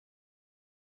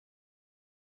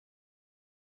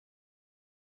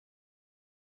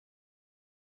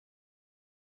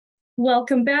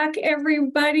Welcome back,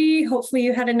 everybody. Hopefully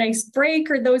you had a nice break,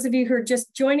 or those of you who are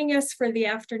just joining us for the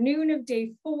afternoon of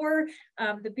day 4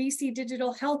 of the BC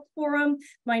Digital Health Forum.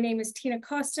 My name is Tina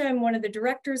Costa. I'm one of the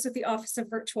directors of the Office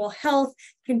of Virtual Health,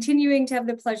 continuing to have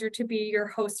the pleasure to be your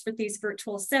host for these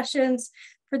virtual sessions.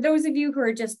 For those of you who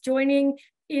are just joining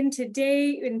in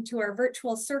today into our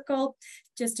virtual circle,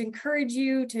 just encourage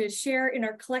you to share in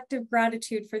our collective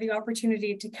gratitude for the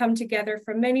opportunity to come together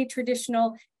from many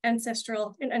traditional,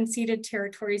 ancestral, and unceded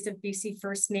territories of BC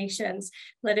First Nations.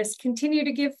 Let us continue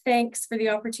to give thanks for the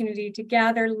opportunity to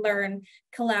gather, learn,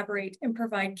 collaborate, and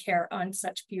provide care on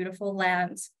such beautiful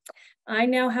lands. I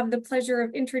now have the pleasure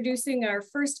of introducing our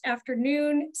first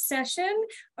afternoon session.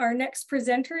 Our next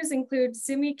presenters include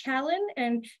Simmie Kalan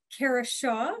and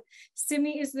Hsia.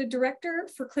 Simmie is the Director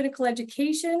for Clinical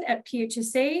Education at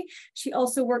PHSA. She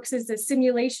also works as a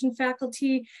simulation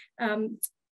faculty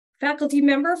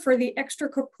member for the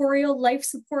Extracorporeal Life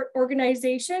Support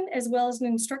Organization, as well as an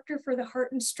instructor for the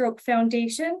Heart and Stroke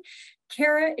Foundation.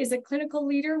 Hsia is a clinical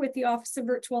leader with the Office of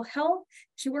Virtual Health.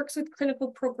 She works with clinical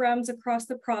programs across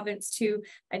the province to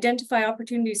identify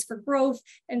opportunities for growth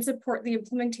and support the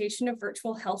implementation of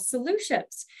virtual health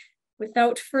solutions.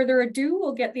 Without further ado,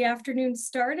 we'll get the afternoon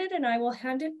started, and I will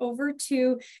hand it over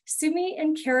to Simmie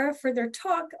and Hsia for their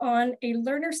talk on a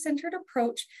learner-centered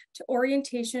approach to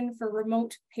orientation for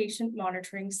remote patient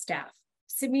monitoring staff.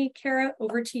 Simmie, Hsia,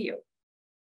 over to you.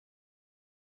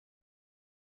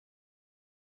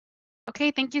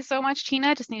 Okay, thank you so much,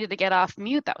 Tina. Just needed to get off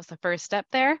mute. That was the first step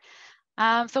there.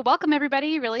 So welcome,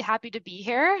 everybody. Really happy to be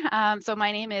here. So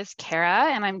my name is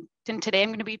Hsia, and today I'm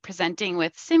going to be presenting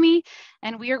with Simmie,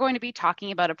 and we are going to be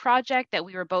talking about a project that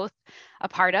we were both a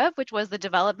part of, which was the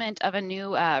development of a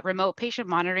new remote patient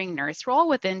monitoring nurse role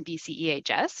within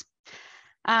BCEHS.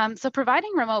 So providing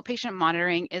remote patient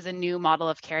monitoring is a new model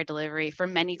of care delivery for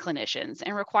many clinicians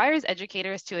and requires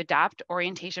educators to adapt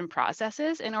orientation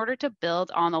processes in order to build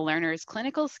on the learner's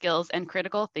clinical skills and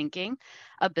critical thinking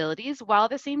abilities, while at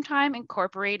the same time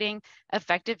incorporating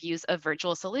effective use of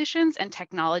virtual solutions and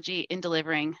technology in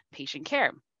delivering patient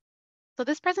care. So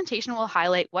this presentation will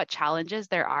highlight what challenges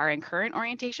there are in current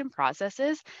orientation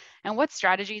processes and what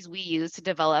strategies we use to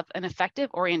develop an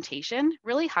effective orientation,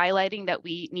 really highlighting that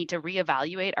we need to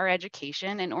reevaluate our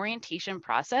education and orientation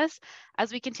process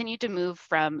as we continue to move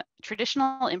from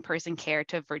traditional in-person care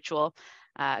to virtual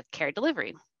care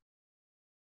delivery.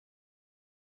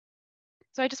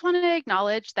 So I just want to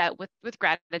acknowledge that with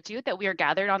gratitude that we are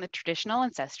gathered on the traditional,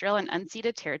 ancestral, and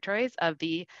unceded territories of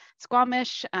the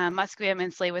Squamish, Musqueam,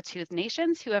 and Tsleil-Waututh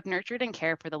nations who have nurtured and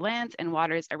cared for the lands and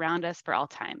waters around us for all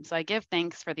time. So I give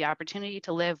thanks for the opportunity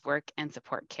to live, work, and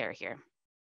support care here.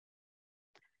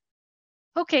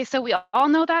 Okay, so we all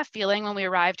know that feeling when we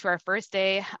arrive to our first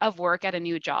day of work at a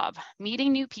new job,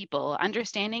 meeting new people,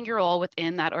 understanding your role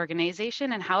within that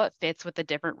organization and how it fits with the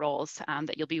different roles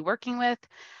that you'll be working with.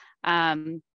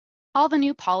 All the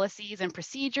new policies and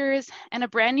procedures and a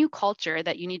brand new culture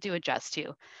that you need to adjust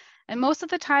to. And most of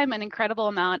the time, an incredible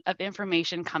amount of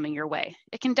information coming your way.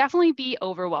 It can definitely be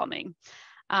overwhelming.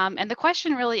 And the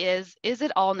question really is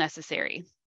it all necessary?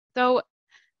 So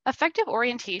effective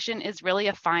orientation is really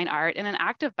a fine art and an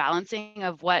active balancing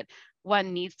of what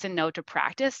one needs to know to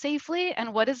practice safely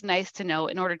and what is nice to know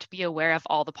in order to be aware of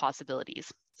all the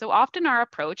possibilities. So often our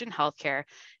approach in healthcare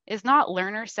is not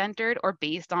learner-centered or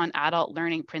based on adult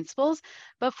learning principles,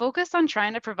 but focused on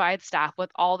trying to provide staff with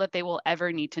all that they will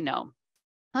ever need to know.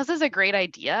 This is a great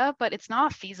idea, but it's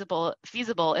not feasible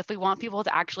if we want people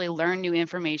to actually learn new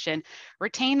information,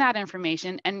 retain that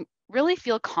information, and really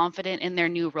feel confident in their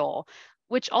new role,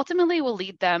 which ultimately will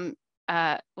lead them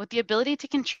with the ability to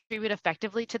contribute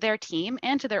effectively to their team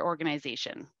and to their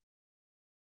organization.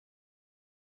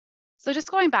 So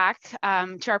just going back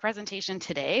to our presentation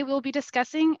today, we'll be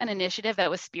discussing an initiative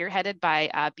that was spearheaded by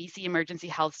BC Emergency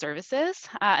Health Services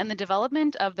and the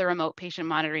development of the remote patient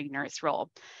monitoring nurse role.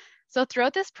 So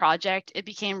throughout this project, it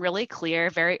became really clear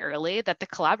very early that the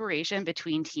collaboration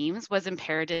between teams was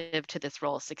imperative to this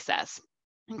role's success.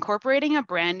 Incorporating a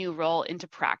brand new role into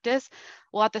practice,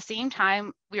 while at the same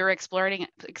time we were exploring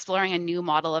a new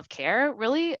model of care,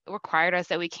 really required us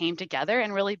that we came together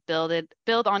and really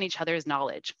build on each other's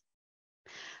knowledge.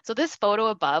 So this photo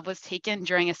above was taken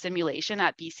during a simulation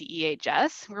at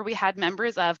BCEHS, where we had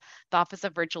members of the Office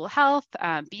of Virtual Health,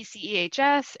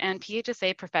 BCEHS, and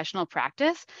PHSA professional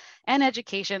practice and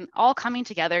education all coming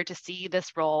together to see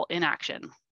this role in action.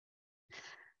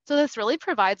 So this really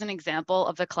provides an example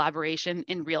of the collaboration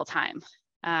in real time,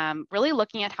 really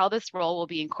looking at how this role will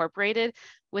be incorporated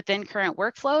within current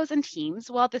workflows and teams,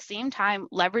 while at the same time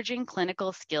leveraging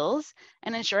clinical skills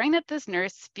and ensuring that this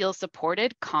nurse feels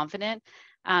supported, confident,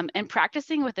 and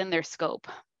practicing within their scope.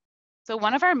 So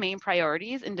one of our main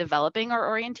priorities in developing our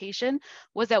orientation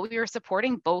was that we were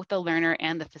supporting both the learner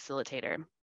and the facilitator.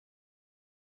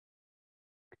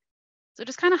 So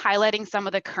just kind of highlighting some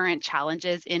of the current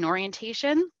challenges in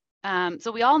orientation.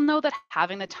 So we all know that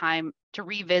having the time to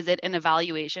revisit and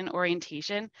evaluate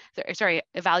orientation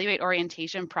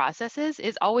processes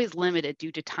is always limited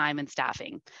due to time and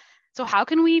staffing. So how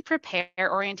can we prepare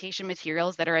orientation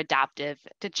materials that are adaptive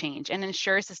to change and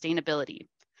ensure sustainability?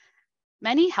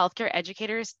 Many healthcare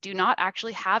educators do not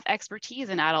actually have expertise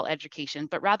in adult education,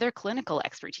 but rather clinical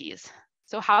expertise.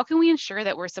 So how can we ensure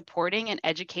that we're supporting and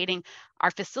educating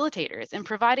our facilitators and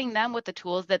providing them with the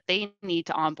tools that they need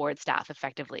to onboard staff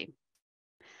effectively?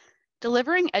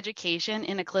 Delivering education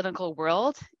in a clinical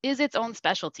world is its own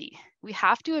specialty. We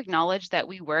have to acknowledge that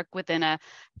we work within a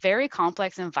very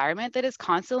complex environment that is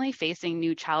constantly facing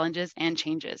new challenges and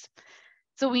changes.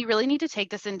 So we really need to take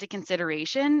this into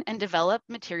consideration and develop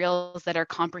materials that are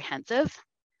comprehensive.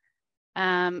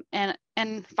 And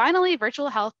finally, virtual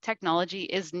health technology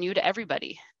is new to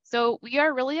everybody. So we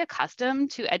are really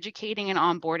accustomed to educating and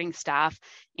onboarding staff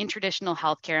in traditional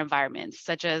healthcare environments,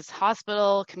 such as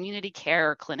hospital, community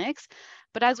care, or clinics.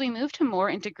 But as we move to more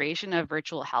integration of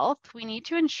virtual health, we need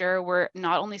to ensure we're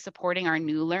not only supporting our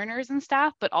new learners and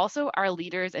staff, but also our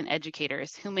leaders and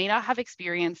educators who may not have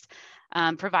experience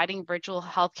providing virtual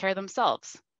healthcare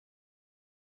themselves.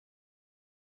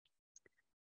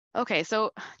 Okay,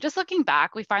 so just looking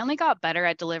back, we finally got better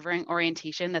at delivering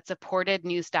orientation that supported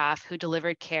new staff who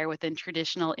delivered care within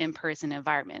traditional in-person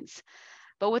environments.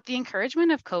 But with the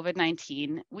encouragement of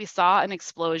COVID-19, we saw an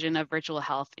explosion of virtual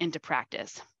health into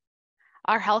practice.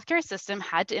 Our healthcare system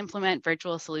had to implement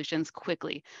virtual solutions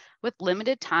quickly, with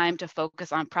limited time to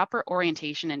focus on proper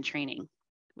orientation and training.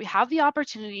 We have the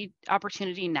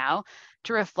opportunity now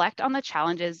to reflect on the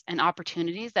challenges and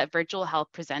opportunities that virtual health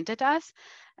presented us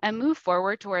and move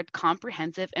forward toward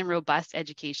comprehensive and robust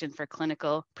education for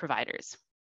clinical providers.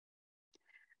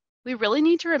 We really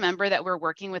need to remember that we're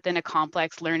working within a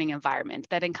complex learning environment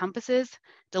that encompasses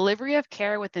delivery of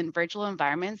care within virtual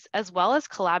environments, as well as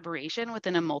collaboration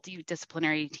within a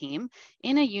multidisciplinary team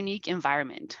in a unique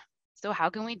environment. So how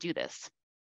can we do this?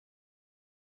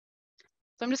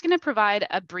 So I'm just going to provide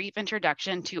a brief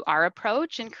introduction to our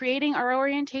approach in creating our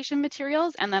orientation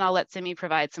materials, and then I'll let Simmie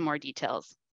provide some more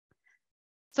details.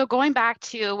 So going back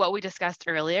to what we discussed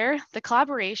earlier, the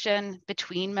collaboration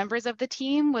between members of the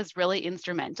team was really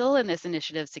instrumental in this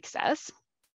initiative's success.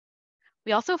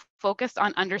 We also focused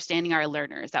on understanding our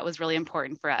learners. That was really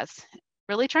important for us,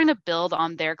 really trying to build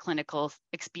on their clinical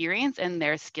experience and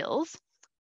their skills,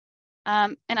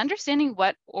 and understanding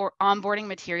what onboarding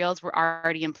materials were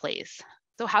already in place.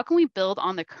 So how can we build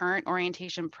on the current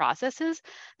orientation processes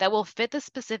that will fit the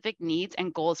specific needs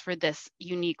and goals for this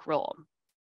unique role?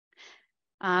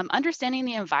 Understanding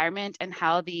the environment and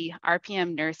how the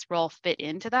RPM nurse role fit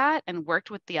into that and worked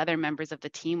with the other members of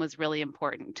the team was really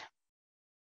important.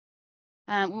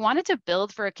 We wanted to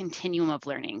build for a continuum of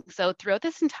learning. So throughout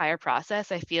this entire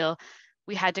process, I feel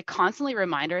we had to constantly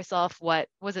remind ourselves what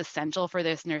was essential for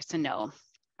this nurse to know.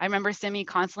 I remember Simmie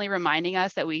constantly reminding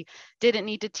us that we didn't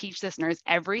need to teach this nurse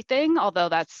everything, although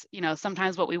that's,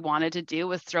 sometimes what we wanted to do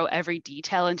was throw every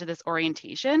detail into this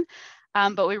orientation.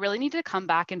 But we really need to come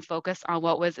back and focus on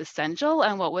what was essential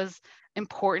and what was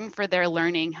important for their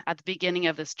learning at the beginning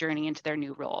of this journey into their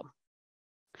new role.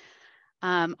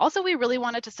 Also, we really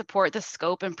wanted to support the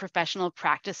scope and professional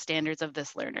practice standards of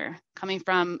this learner. Coming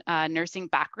from a nursing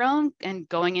background and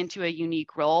going into a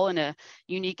unique role in a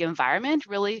unique environment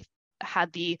really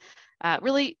had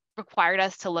really required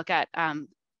us to look at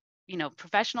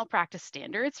professional practice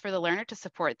standards for the learner to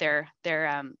support their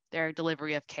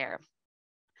delivery of care.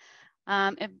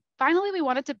 And finally, we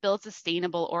wanted to build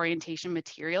sustainable orientation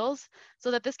materials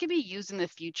so that this could be used in the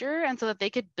future and so that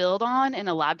they could build on and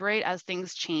elaborate as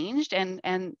things changed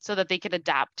and so that they could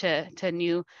adapt to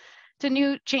new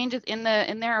changes in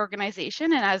their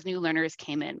organization and as new learners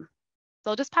came in. So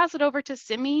I'll just pass it over to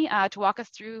Simmie to walk us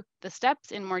through the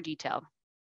steps in more detail.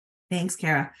 Thanks,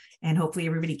 Kara, and hopefully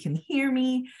everybody can hear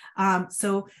me.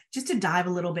 So just to dive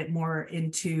a little bit more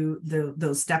into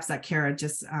those steps that Kara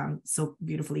just so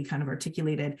beautifully kind of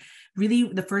articulated,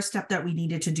 really the first step that we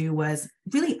needed to do was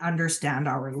really understand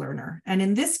our learner. And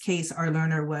in this case, our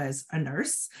learner was a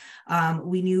nurse.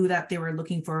 We knew that they were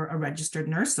looking for a registered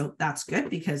nurse, so that's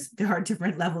good because there are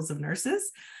different levels of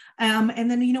nurses. And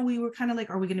then, we were kind of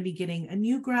like, are we going to be getting a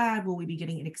new grad? Will we be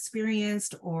getting an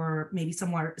experienced or maybe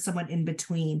someone in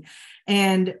between?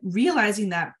 And realizing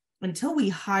that until we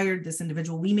hired this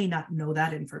individual, we may not know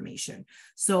that information.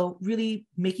 So really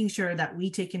making sure that we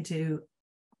take into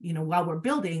while we're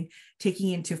building,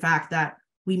 taking into fact that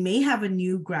we may have a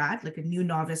new grad, like a new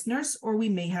novice nurse, or we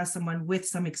may have someone with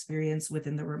some experience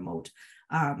within the remote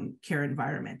care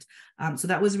environment. So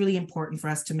that was really important for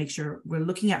us to make sure we're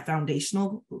looking at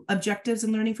foundational objectives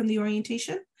and learning from the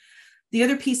orientation. The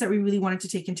other piece that we really wanted to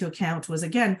take into account was,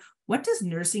 again, what does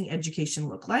nursing education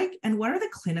look like? And what are the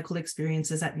clinical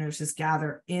experiences that nurses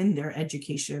gather in their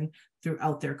education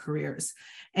throughout their careers?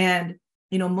 And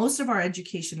most of our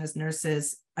education as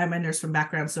nurses, I'm a nurse from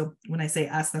background, so when I say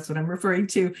us, that's what I'm referring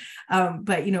to.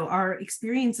 But our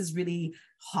experience is really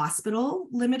hospital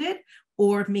limited,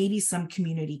 or maybe some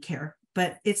community care.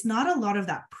 But it's not a lot of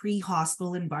that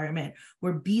pre-hospital environment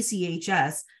where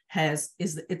BCEHS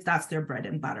that's their bread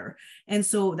and butter. And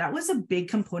so that was a big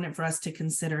component for us to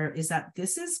consider, is that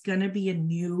this is going to be a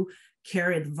new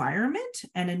care environment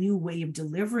and a new way of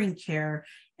delivering care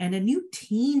and a new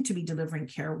team to be delivering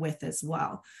care with as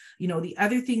well. The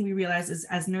other thing we realize is,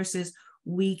 as nurses,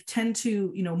 we tend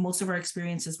to, most of our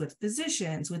experiences with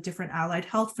physicians, with different allied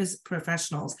health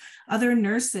professionals, other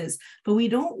nurses, but we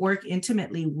don't work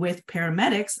intimately with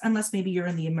paramedics unless maybe you're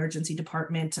in the emergency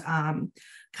department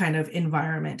kind of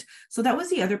environment. So that was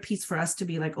the other piece for us to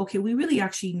be like, okay, we really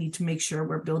actually need to make sure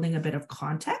we're building a bit of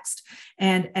context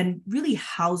and really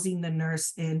housing the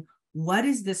nurse in what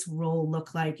does this role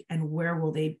look like and where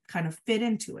will they kind of fit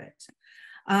into it.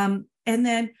 And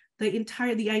then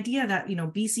the idea that,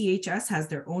 BCEHS has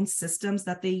their own systems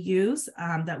that they use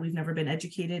that we've never been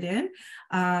educated in,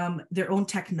 their own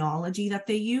technology that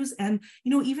they use, and,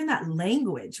 even that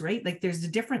language, right? Like there's a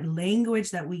different language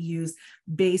that we use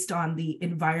based on the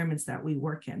environments that we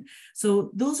work in. So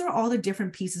those are all the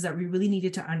different pieces that we really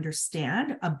needed to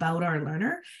understand about our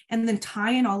learner, and then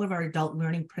tie in all of our adult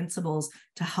learning principles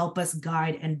to help us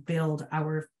guide and build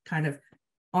our kind of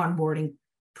onboarding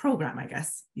program, I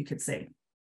guess you could say.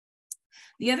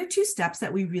 The other two steps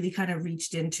that we really kind of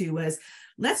reached into was,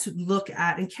 let's look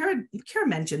at, and Kara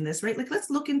mentioned this, right? Like, let's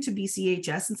look into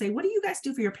BCEHS and say, what do you guys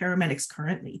do for your paramedics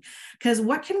currently? Because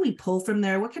what can we pull from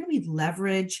there? What can we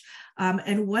leverage?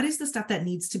 And what is the stuff that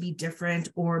needs to be different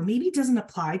or maybe doesn't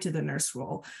apply to the nurse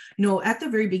role? At the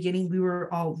very beginning, we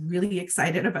were all really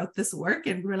excited about this work,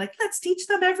 and we were like, let's teach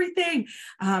them everything.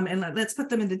 And let's put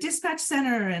them in the dispatch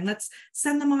center, and let's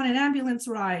send them on an ambulance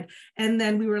ride. And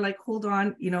then we were like, hold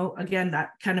on, again,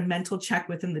 that kind of mental check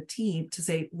within the team to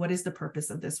say, what is the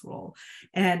purpose of this role?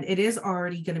 And it is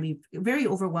already going to be very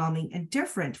overwhelming and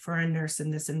different for a nurse in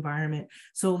this environment.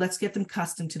 So let's get them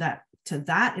accustomed to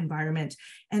that environment.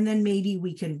 And then maybe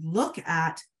we can look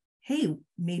at, hey,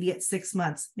 maybe at 6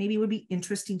 months, maybe it would be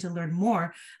interesting to learn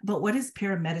more about what does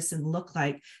paramedicine look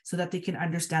like so that they can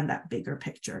understand that bigger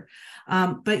picture.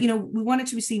 But, we wanted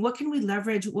to see, what can we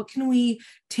leverage? What can we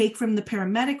take from the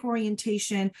paramedic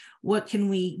orientation? What can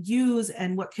we use?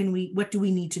 And what do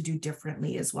we need to do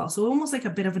differently as well? So almost like a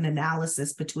bit of an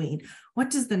analysis between what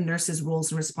does the nurse's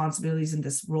roles and responsibilities in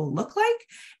this role look like?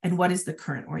 And what is the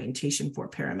current orientation for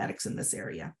paramedics in this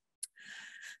area?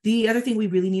 The other thing we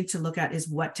really need to look at is,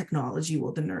 what technology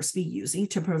will the nurse be using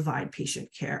to provide patient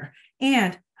care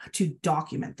and to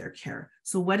document their care?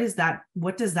 So what does that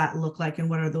look like, and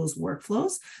what are those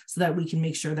workflows, so that we can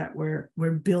make sure that we're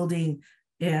building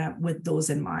with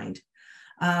those in mind.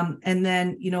 And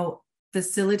then,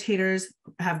 facilitators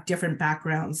have different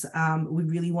backgrounds. We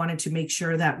really wanted to make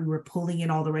sure that we were pulling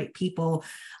in all the right people.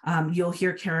 You'll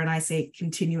hear Kara and I say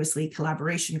continuously,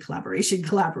 collaboration, because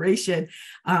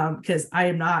I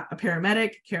am not a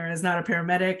paramedic. Kara is not a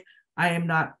paramedic. I am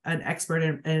not an expert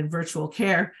in virtual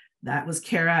care. That was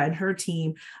Kara and her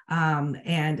team.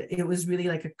 And it was really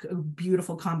like a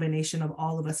beautiful combination of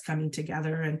all of us coming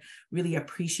together and really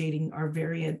appreciating our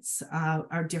variants,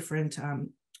 our different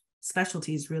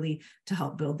specialties, really, to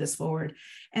help build this forward.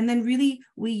 And then really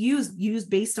we used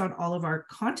based on all of our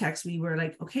context, we were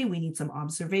like, okay, we need some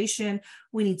observation,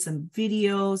 we need some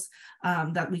videos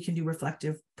that we can do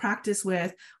reflective practice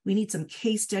with, we need some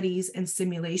case studies and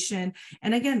simulation.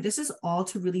 And again, this is all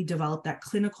to really develop that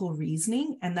clinical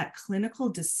reasoning and that clinical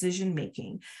decision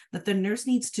making that the nurse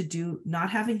needs to do,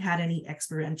 not having had any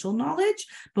experiential knowledge,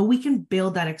 but we can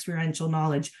build that experiential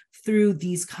knowledge through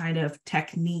these kind of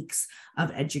techniques of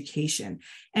education.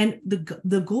 And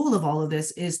the goal of all of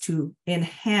this is to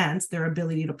enhance their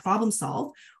ability to problem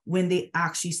solve when they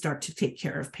actually start to take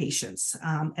care of patients,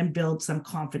 and build some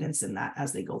confidence in that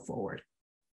as they go forward.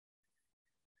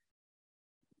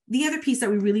 The other piece that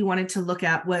we really wanted to look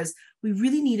at was, we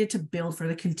really needed to build for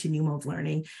the continuum of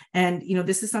learning. And,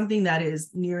 this is something that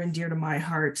is near and dear to my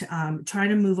heart, trying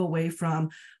to move away from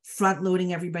front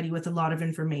loading everybody with a lot of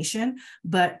information,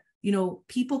 but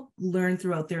people learn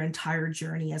throughout their entire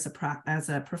journey as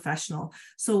a professional.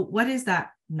 So what is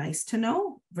that nice to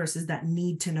know versus that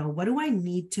need to know? What do I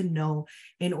need to know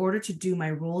in order to do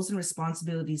my roles and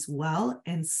responsibilities well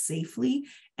and safely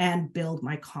and build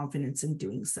my confidence in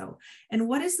doing so? And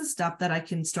what is the stuff that I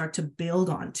can start to build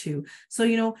onto?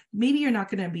 So, maybe you're not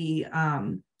going to be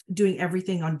doing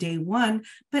everything on day one,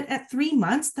 but at 3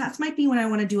 months, that might be when I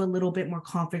want to do a little bit more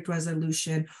conflict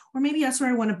resolution, or maybe that's where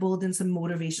I want to build in some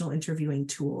motivational interviewing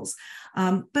tools.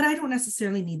 But I don't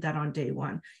necessarily need that on day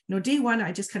one. Day one,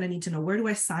 I just kind of need to know, where do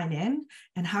I sign in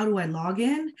and how do I log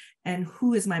in and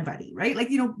who is my buddy, right?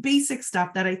 Basic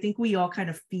stuff that I think we all kind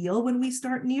of feel when we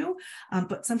start new,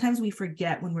 but sometimes we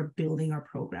forget when we're building our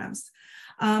programs.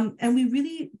 And we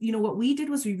really, what we did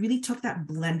was we really took that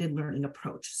blended learning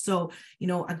approach. So,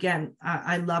 again,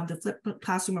 I love the flipped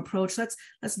classroom approach.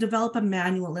 Let's develop a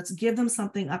manual. Let's give them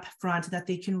something up front that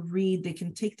they can read, they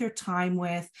can take their time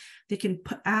with, they can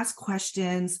ask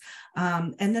questions,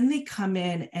 and then they come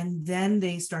in and then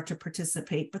they start to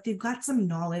participate, but they've got some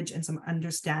knowledge and some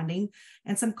understanding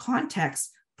and some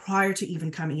context prior to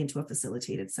even coming into a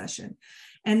facilitated session.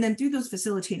 And then through those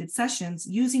facilitated sessions,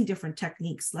 using different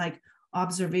techniques like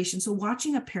observation. So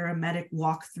watching a paramedic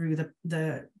walk through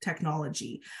the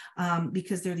technology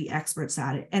because they're the experts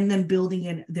at it, and then building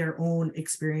in their own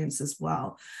experience as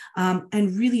well.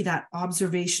 And really that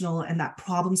observational and that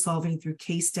problem solving through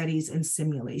case studies and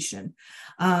simulation.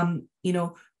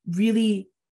 Really,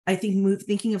 I think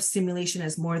thinking of simulation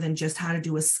as more than just how to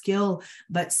do a skill,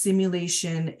 but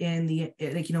simulation in the,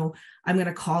 I'm going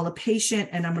to call a patient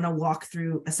and I'm going to walk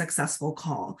through a successful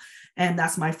call. And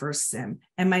that's my first sim.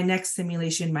 And my next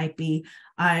simulation might be,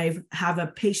 I have a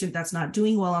patient that's not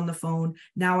doing well on the phone.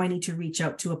 Now I need to reach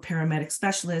out to a paramedic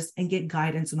specialist and get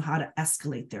guidance on how to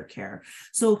escalate their care.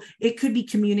 So it could be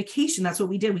communication. That's what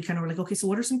we did. We kind of were like, okay, so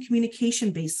what are some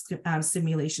communication-based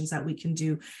simulations that we can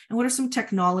do? And what are some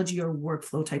technology or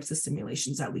workflow types of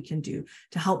simulations that we can do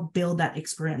to help build that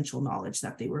experiential knowledge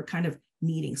that they were kind of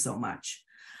needing so much?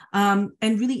 And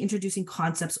really introducing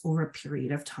concepts over a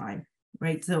period of time,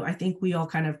 right? So I think we all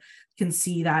kind of can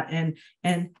see that,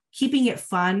 and keeping it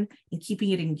fun and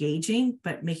keeping it engaging,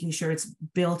 but making sure it's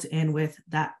built in with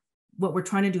that. What we're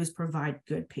trying to do is provide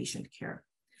good patient care.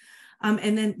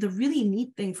 And then the really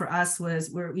neat thing for us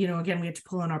was again, we had to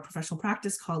pull on our professional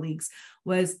practice colleagues,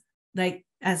 was like,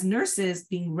 as nurses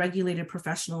being regulated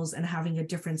professionals and having a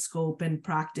different scope and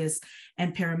practice,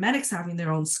 and paramedics having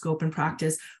their own scope and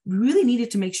practice, we really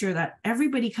needed to make sure that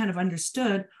everybody kind of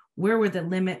understood where were the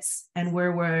limits and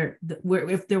where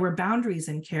if there were boundaries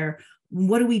in care.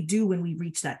 What do we do when we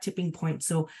reach that tipping point?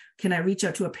 So can I reach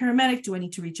out to a paramedic? Do I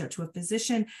need to reach out to a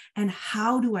physician? And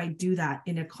how do I do that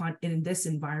in this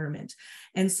environment?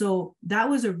 And so that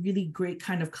was a really great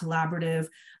kind of collaborative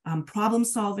problem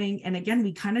solving. And again,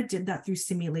 we kind of did that through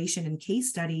simulation and case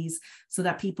studies, so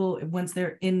that people, once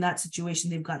they're in that situation,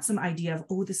 they've got some idea of,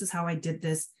 oh, this is how I did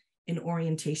this in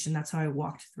orientation. That's how I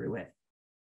walked through it.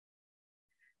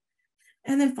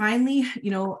 And then finally,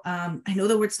 I know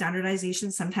the word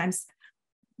standardization sometimes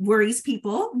worries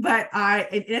people, but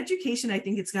in education, I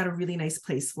think it's got a really nice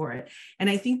place for it. And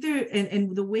I think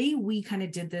and the way we kind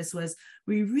of did this was,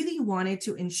 we really wanted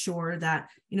to ensure that,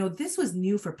 this was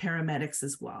new for paramedics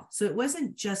as well. So it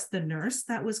wasn't just the nurse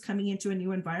that was coming into a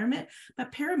new environment,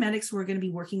 but paramedics were going to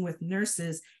be working with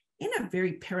nurses in a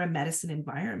very paramedicine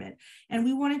environment. And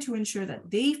we wanted to ensure that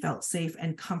they felt safe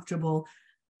and comfortable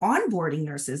onboarding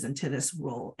nurses into this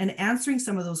role and answering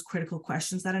some of those critical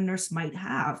questions that a nurse might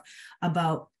have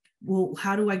about, well,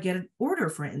 how do I get an order,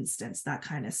 for instance, that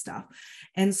kind of stuff.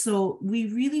 And so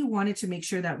we really wanted to make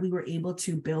sure that we were able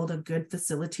to build a good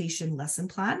facilitation lesson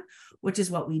plan, which is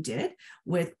what we did,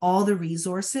 with all the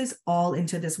resources all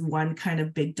into this one kind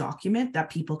of big document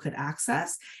that people could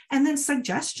access, and then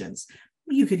suggestions.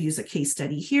 You could use a case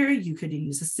study here. You could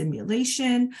use a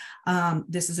simulation.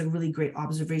 This is a really great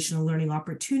observational learning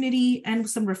opportunity, and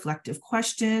some reflective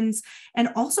questions, and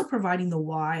also providing the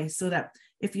why, so that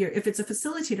if it's a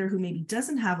facilitator who maybe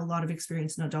doesn't have a lot of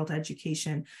experience in adult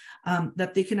education,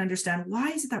 that they can understand, why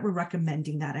is it that we're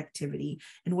recommending that activity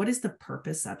and what is the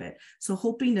purpose of it? So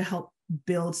hoping to help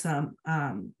build some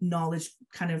knowledge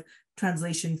kind of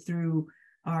translation through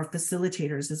our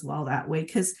facilitators as well that way,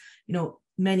 because,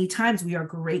 many times we are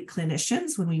great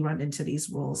clinicians when we run into these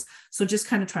roles. So just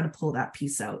kind of trying to pull that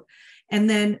piece out. And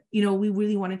then, we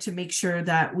really wanted to make sure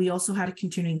that we also had a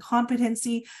continuing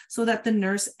competency, so that the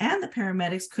nurse and the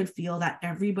paramedics could feel that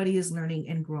everybody is learning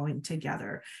and growing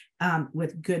together,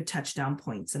 with good touchdown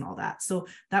points and all that. So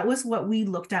that was what we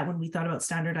looked at when we thought about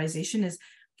standardization, is,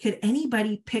 could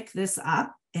anybody pick this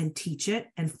up and teach it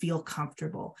and feel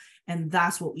comfortable. And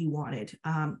that's what we wanted,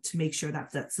 to make sure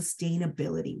that that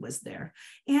sustainability was there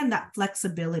and that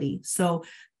flexibility. So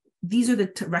these are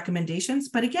the recommendations.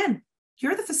 But again,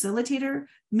 you're the facilitator,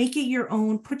 make it your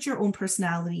own, put your own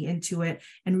personality into it,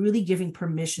 and really giving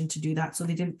permission to do that so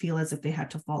they didn't feel as if they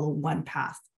had to follow one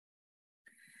path.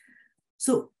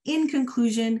 So in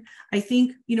conclusion, I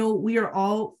think,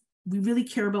 we really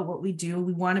care about what we do.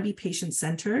 We want to be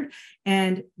patient-centered.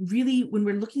 And really, when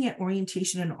we're looking at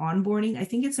orientation and onboarding, I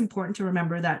think it's important to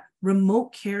remember that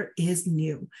remote care is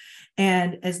new.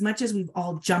 And as much as we've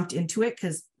all jumped into it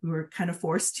because we were kind of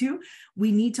forced to,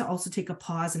 we need to also take a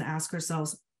pause and ask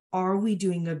ourselves, are we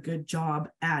doing a good job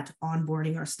at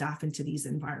onboarding our staff into these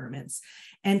environments?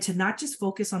 And to not just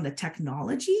focus on the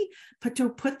technology, but to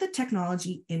put the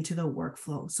technology into the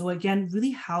workflow. So again,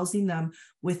 really housing them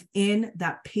within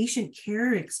that patient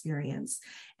care experience.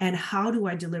 And how do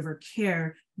I deliver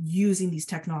care using these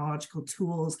technological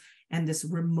tools and this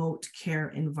remote care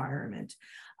environment?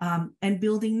 And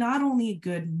building not only a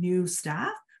good new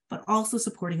staff, but also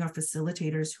supporting our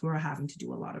facilitators who are having to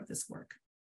do a lot of this work.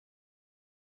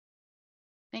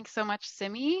 Thanks so much,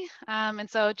 Simmie. And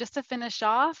so just to finish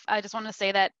off, I just want to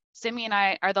say that Simmie and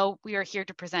I, although we are here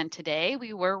to present today,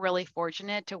 we were really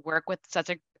fortunate to work with such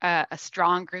a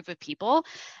strong group of people.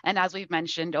 And as we've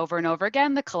mentioned over and over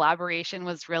again, the collaboration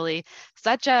was really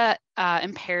such a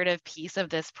imperative piece of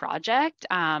this project.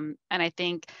 And I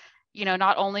think,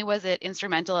 not only was it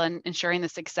instrumental in ensuring the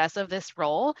success of this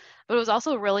role, but it was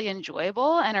also really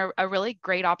enjoyable and a really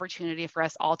great opportunity for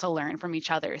us all to learn from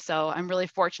each other. So I'm really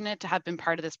fortunate to have been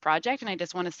part of this project. And I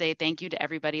just want to say thank you to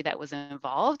everybody that was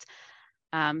involved.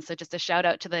 So just a shout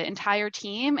out to the entire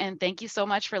team, and thank you so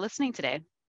much for listening today.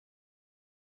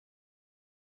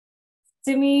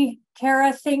 Simmie,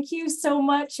 Kara, thank you so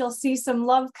much. You'll see some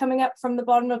love coming up from the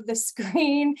bottom of the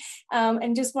screen.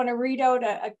 And just want to read out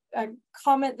a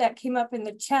comment that came up in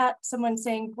the chat. Someone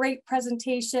saying, great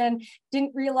presentation.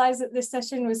 Didn't realize that this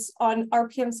session was on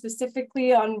RPM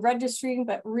specifically on registering,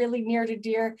 but really near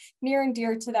and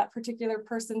dear to that particular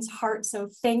person's heart. So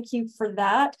thank you for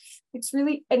that. It's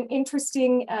really an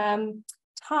interesting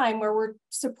time where we're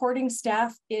supporting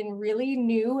staff in really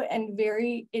new and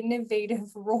very innovative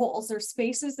roles or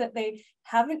spaces that they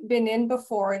haven't been in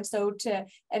before. And so to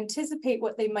anticipate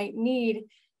what they might need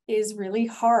is really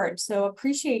hard. So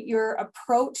appreciate your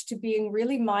approach to being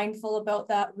really mindful about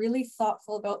that, really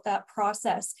thoughtful about that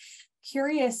process.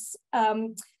 Curious,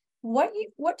 what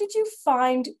did you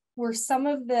find were some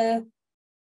of the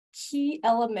key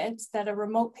elements that a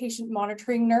remote patient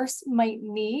monitoring nurse might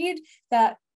need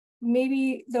that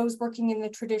maybe those working in the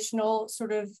traditional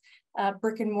sort of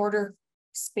brick and mortar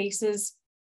spaces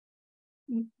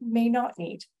may not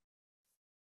need?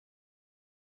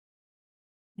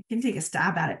 I can take a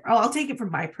stab at it. Oh, I'll take it from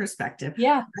my perspective.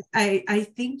 Yeah. I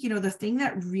think, the thing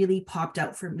that really popped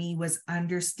out for me was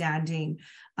understanding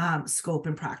scope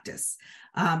and practice.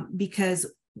 Because,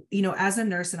 as a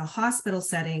nurse in a hospital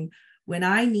setting, when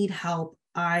I need help,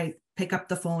 I pick up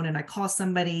the phone and I call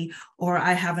somebody, or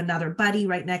I have another buddy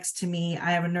right next to me.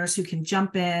 I have a nurse who can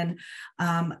jump in.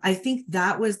 I think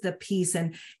that was the piece.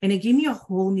 And it gave me a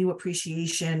whole new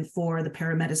appreciation for the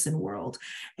paramedicine world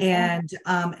and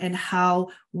how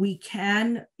we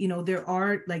can, there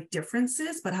are like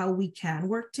differences, but how we can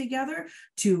work together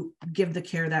to give the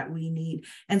care that we need.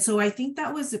 And so I think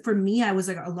that was, for me, I was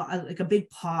like a big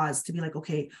pause to be like,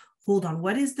 okay, hold on,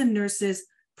 what is the nurse's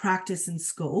practice and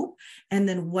scope, and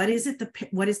then what is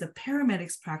the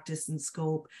paramedics practice and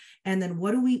scope, and then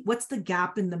what's the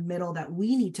gap in the middle that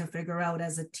we need to figure out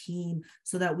as a team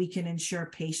so that we can ensure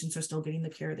patients are still getting the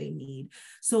care they need.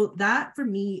 So that for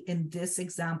me in this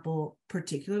example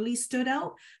particularly stood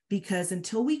out, because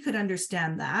until we could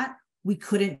understand that, we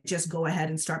couldn't just go ahead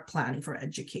and start planning for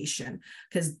education,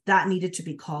 because that needed to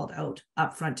be called out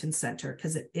up front and center,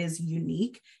 because it is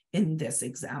unique in this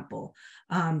example.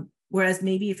 Whereas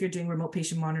maybe if you're doing remote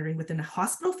patient monitoring within a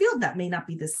hospital field, that may not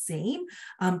be the same.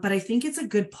 But I think it's a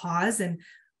good pause and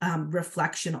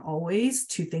reflection always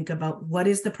to think about what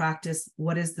is the practice,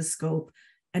 what is the scope,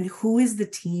 and who is the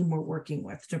team we're working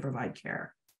with to provide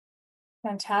care.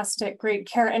 Fantastic. Great.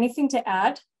 Kara, anything to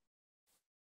add?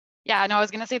 Yeah, no, I was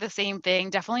going to say the same thing.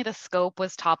 Definitely the scope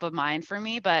was top of mind for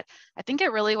me, but I think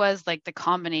it really was like the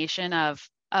combination of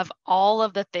all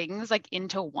of the things like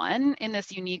into one in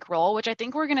this unique role, which I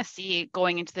think we're going to see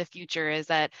going into the future is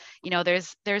that,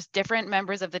 there's different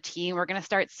members of the team. We're going to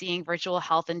start seeing virtual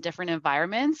health in different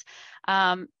environments.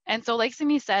 And so like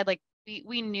Simmie said, like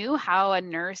we knew how a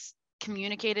nurse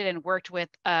communicated and worked with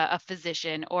a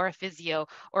physician or a physio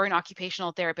or an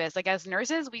occupational therapist. Like as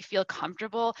nurses, we feel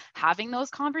comfortable having those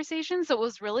conversations. So it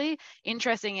was really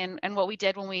interesting. And what we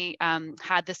did when we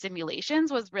had the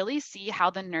simulations was really see how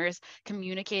the nurse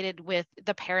communicated with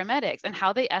the paramedics and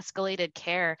how they escalated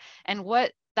care and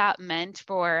what that meant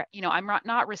for, I'm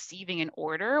not receiving an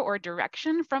order or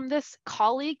direction from this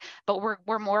colleague, but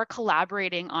we're more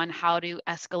collaborating on how to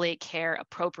escalate care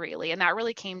appropriately. And that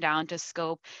really came down to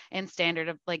scope and standard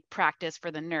of like practice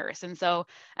for the nurse. And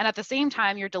at the same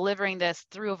time, you're delivering this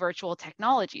through a virtual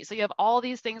technology. So you have all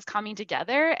these things coming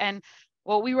together, and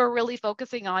what we were really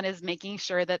focusing on is making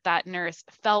sure that that nurse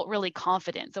felt really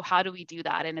confident. So how do we do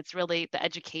that? And it's really the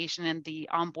education and the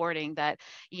onboarding that,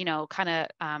 kind of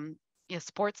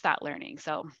supports that learning.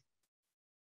 So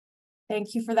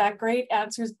thank you for that. Great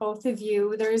answers, both of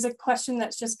you. There is a question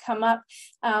that's just come up,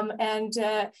 and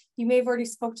you may have already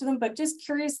spoke to them, but just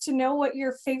curious to know what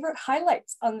your favorite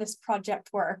highlights on this project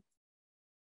were.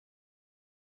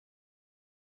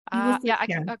 Go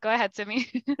ahead, Simmie.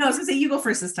 No, I was gonna say you go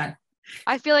first this time.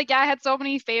 I feel like, I had so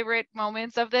many favorite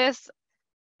moments of this.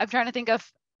 I'm trying to think of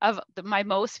my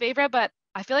most favorite, but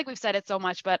I feel like we've said it so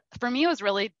much, but for me, it was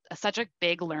really such a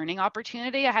big learning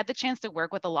opportunity. I had the chance to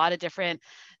work with a lot of different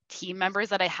team members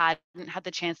that I hadn't had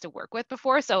the chance to work with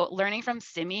before. So learning from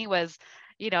Simmie was,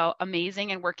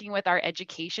 amazing, and working with our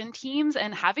education teams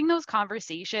and having those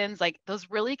conversations, like those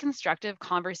really constructive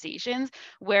conversations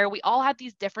where we all had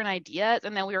these different ideas.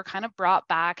 And then we were kind of brought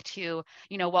back to,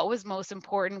 what was most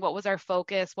important, what was our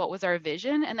focus, what was our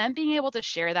vision, and then being able to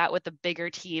share that with the bigger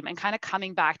team and kind of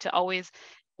coming back to always,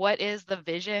 what is the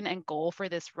vision and goal for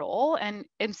this role, and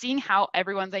seeing how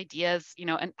everyone's ideas,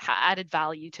 and added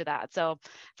value to that. So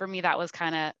for me, that was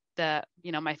kind of the,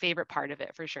 my favorite part of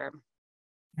it for sure.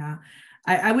 Yeah,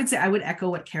 I would say I would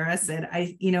echo what Kara said.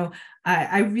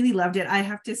 I really loved it. I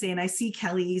have to say, and I see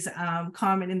Kelly's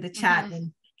comment in the chat, mm-hmm.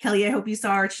 And Kelly, I hope you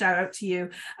saw our shout out to you.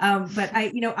 But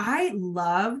I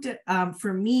loved,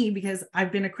 for me, because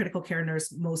I've been a critical care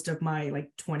nurse most of my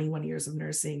 21 years of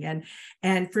nursing.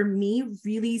 And for me,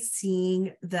 really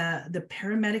seeing the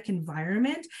paramedic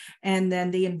environment, and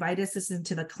then they invited us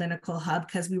into the clinical hub,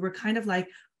 because we were kind of like,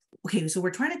 okay, so we're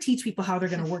trying to teach people how they're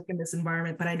going to work in this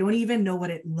environment, but I don't even know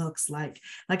what it looks like.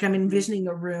 Like I'm envisioning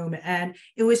a room, and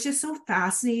it was just so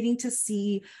fascinating to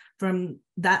see from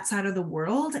that side of the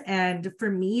world. And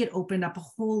for me, it opened up a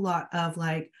whole lot of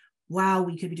wow,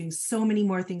 we could be doing so many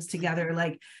more things together.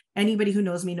 Like anybody who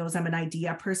knows me knows I'm an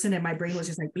idea person, and my brain was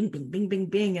just like bing, bing, bing, bing,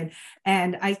 bing.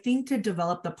 And I think to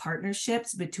develop the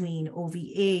partnerships between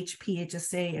OVH,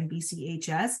 PHSA, and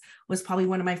BCEHS was probably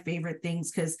one of my favorite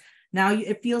things, because now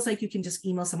it feels like you can just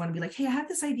email someone and be like, hey, I have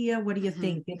this idea. What do you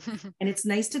think? And it's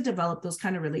nice to develop those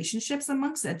kind of relationships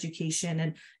amongst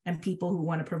education and people who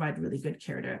want to provide really good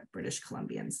care to British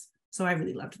Columbians. So I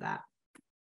really loved that.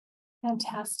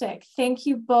 Fantastic. Thank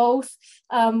you both.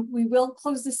 We will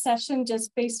close the session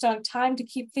just based on time to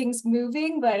keep things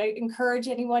moving, but I encourage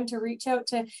anyone to reach out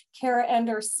to Kara and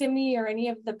or Simmie or any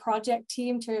of the project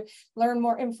team to learn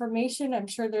more information. I'm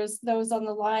sure there's those on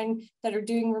the line that are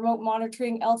doing remote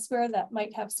monitoring elsewhere that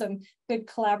might have some good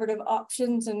collaborative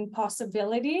options and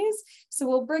possibilities. So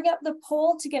we'll bring up the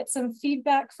poll to get some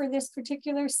feedback for this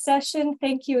particular session.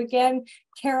 Thank you again,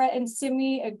 Kara and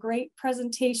Simmie, a great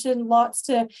presentation, lots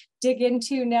to dig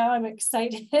into now. I'm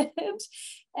excited.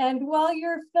 And while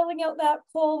you're filling out that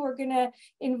poll, we're gonna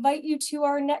invite you to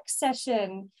our next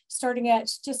session, starting at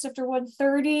just after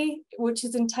 1:30, which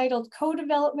is entitled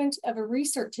Co-Development of a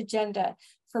Research Agenda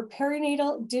for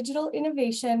Perinatal Digital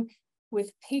Innovation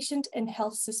with Patient and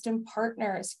Health System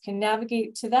Partners. You can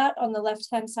navigate to that on the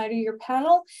left-hand side of your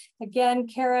panel. Again,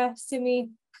 Kara, Simmie,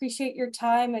 appreciate your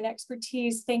time and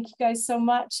expertise. Thank you guys so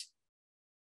much.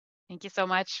 Thank you so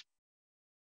much.